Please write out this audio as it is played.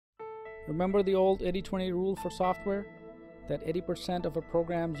Remember the old 80-20 rule for software? That 80% of a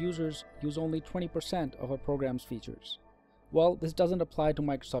program's users use only 20% of a program's features. Well, this doesn't apply to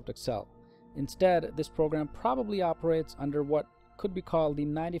Microsoft Excel. Instead, this program probably operates under what could be called the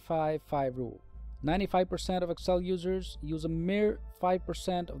 95-5 rule. 95% of Excel users use a mere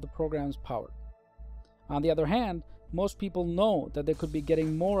 5% of the program's power. On the other hand, most people know that they could be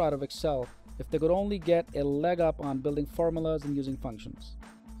getting more out of Excel if they could only get a leg up on building formulas and using functions.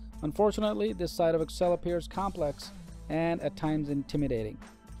 Unfortunately, this side of Excel appears complex and at times intimidating.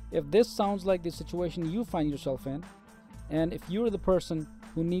 If this sounds like the situation you find yourself in, and if you're the person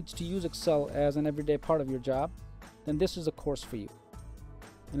who needs to use Excel as an everyday part of your job, then this is a course for you.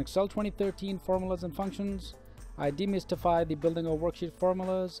 In Excel 2013 Formulas and Functions, I demystify the building of worksheet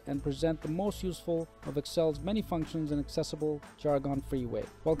formulas and present the most useful of Excel's many functions in accessible, jargon-free way.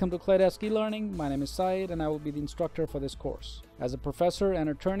 Welcome to ClayDesk e-learning. My name is Syed and I will be the instructor for this course. As a professor and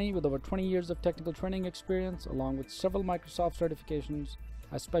attorney with over 20 years of technical training experience, along with several Microsoft certifications,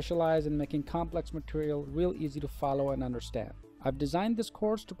 I specialize in making complex material real easy to follow and understand. I've designed this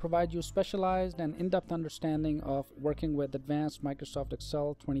course to provide you specialized and in-depth understanding of working with advanced Microsoft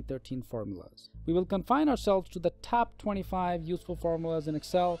Excel 2013 formulas. We will confine ourselves to the top 25 useful formulas in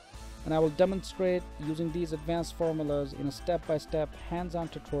Excel, and I will demonstrate using these advanced formulas in a step-by-step hands-on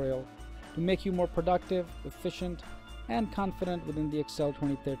tutorial to make you more productive, efficient, and confident within the Excel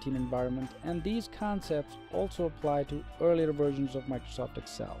 2013 environment, and these concepts also apply to earlier versions of Microsoft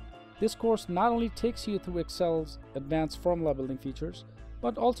Excel. This course not only takes you through Excel's advanced formula building features,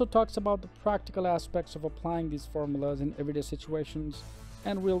 but also talks about the practical aspects of applying these formulas in everyday situations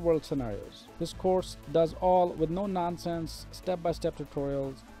and real-world scenarios. This course does all with no-nonsense, step-by-step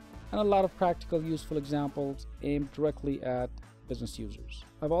tutorials and a lot of practical, useful examples aimed directly at business users.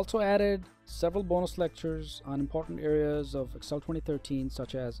 I've also added several bonus lectures on important areas of Excel 2013,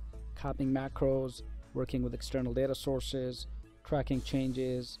 such as copying macros, working with external data sources, tracking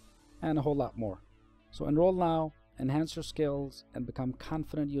changes, and a whole lot more. So enroll now, enhance your skills, and become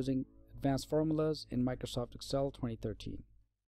confident using advanced formulas in Microsoft Excel 2013.